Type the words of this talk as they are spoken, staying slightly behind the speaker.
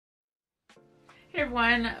Hey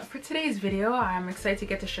everyone, for today's video I'm excited to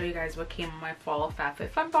get to show you guys what came in my fall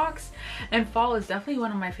FabFitFun box. And fall is definitely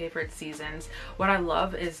one of my favorite seasons. What I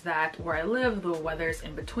love is that where I live the weather's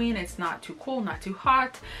in between. It's not too cold, not too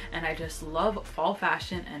hot, and I just love fall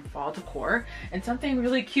fashion and fall decor. And something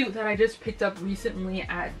really cute that I just picked up recently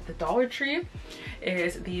at the Dollar Tree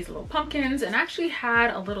is these little pumpkins, and actually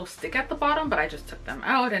had a little stick at the bottom, but I just took them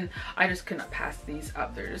out and I just couldn't pass these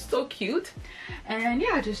up. They're just so cute. And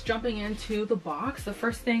yeah, just jumping into the box. The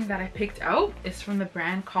first thing that I picked out is from the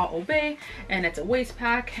brand called Obey, and it's a waist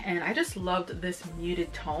pack, and I just loved this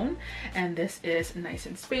muted tone. And this is nice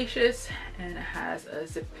and spacious, and it has a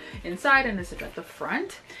zip inside and a zip at the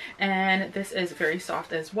front, and this is very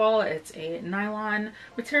soft as well. It's a nylon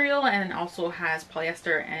material and also has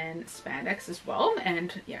polyester and spandex as well.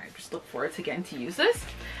 And yeah, I just look forward to getting to use this.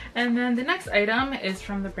 And then the next item is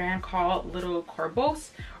from the brand called Little Corbos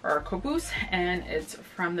or Caboose, and it's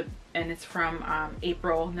from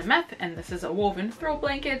April Nemeth, and this is a woven throw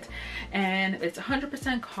blanket, and it's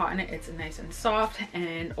 100% cotton. It's nice and soft,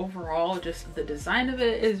 and overall just the design of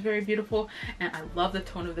it is very beautiful, and I love the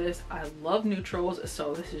tone of this. I love neutrals,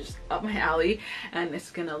 so this is just up my alley, and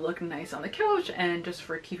it's gonna look nice on the couch and just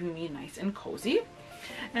for keeping me nice and cozy.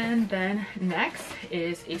 And then next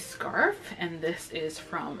is a scarf, and this is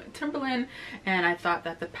from Timberland, and I thought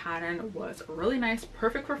that the pattern was really nice,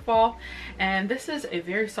 perfect for fall. And this is a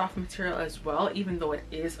very soft material as well, even though it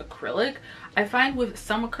is acrylic. I find with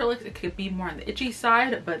some acrylics it could be more on the itchy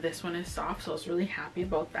side, but this one is soft, so I was really happy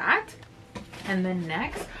about that. And then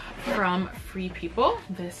next, from Free People,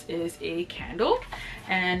 this is a candle,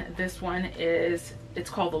 and this one is, it's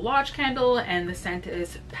called the Lodge Candle, and the scent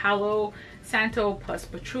is Palo Santo plus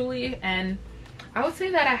patchouli, and I would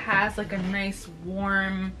say that it has like a nice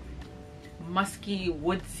warm musky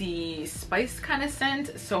woodsy spice kind of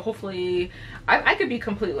scent. So hopefully I could be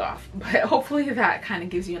completely off, but hopefully that kind of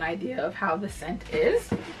gives you an idea of how the scent is.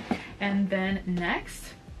 And then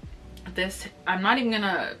next, this, I'm not even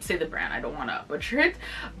gonna say the brand, I don't want to butcher it,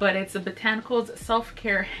 but it's a Botanicals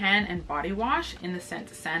self-care hand and body wash in the scent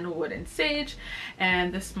sandalwood and sage,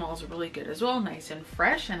 and this smells really good as well, nice and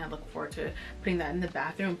fresh, and I look forward to putting that in the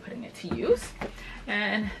bathroom and putting it to use.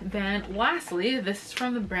 And then lastly, this is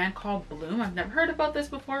from the brand called Bloom. I've never heard about this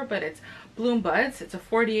before, but it's Bloom Buds. It's a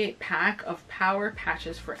 48 pack of power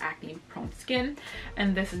patches for acne prone skin,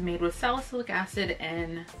 and this is made with salicylic acid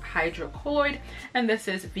and hydrocolloid, and this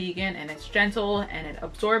is vegan, and it's gentle, and it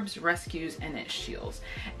absorbs, rescues, and it shields.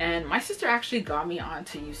 And my sister actually got me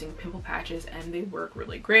onto using pimple patches, and they work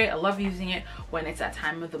really great. I love using it when it's that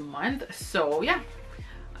time of the month, so yeah,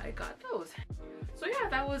 I got those. So yeah,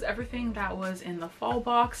 that was everything that was in the fall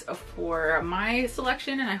box for my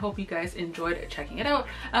selection, and I hope you guys enjoyed checking it out.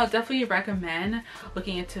 I'll definitely recommend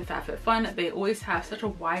looking into FabFitFun. They always have such a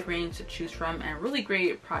wide range to choose from, and really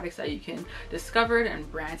great products that you can discover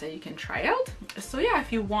and brands that you can try out. So yeah,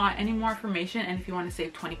 if you want any more information and if you want to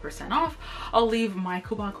save 20% off, I'll leave my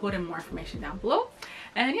coupon code and more information down below.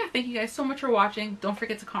 And yeah, thank you guys so much for watching. Don't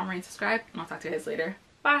forget to comment, rate, and subscribe, and I'll talk to you guys later.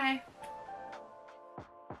 Bye!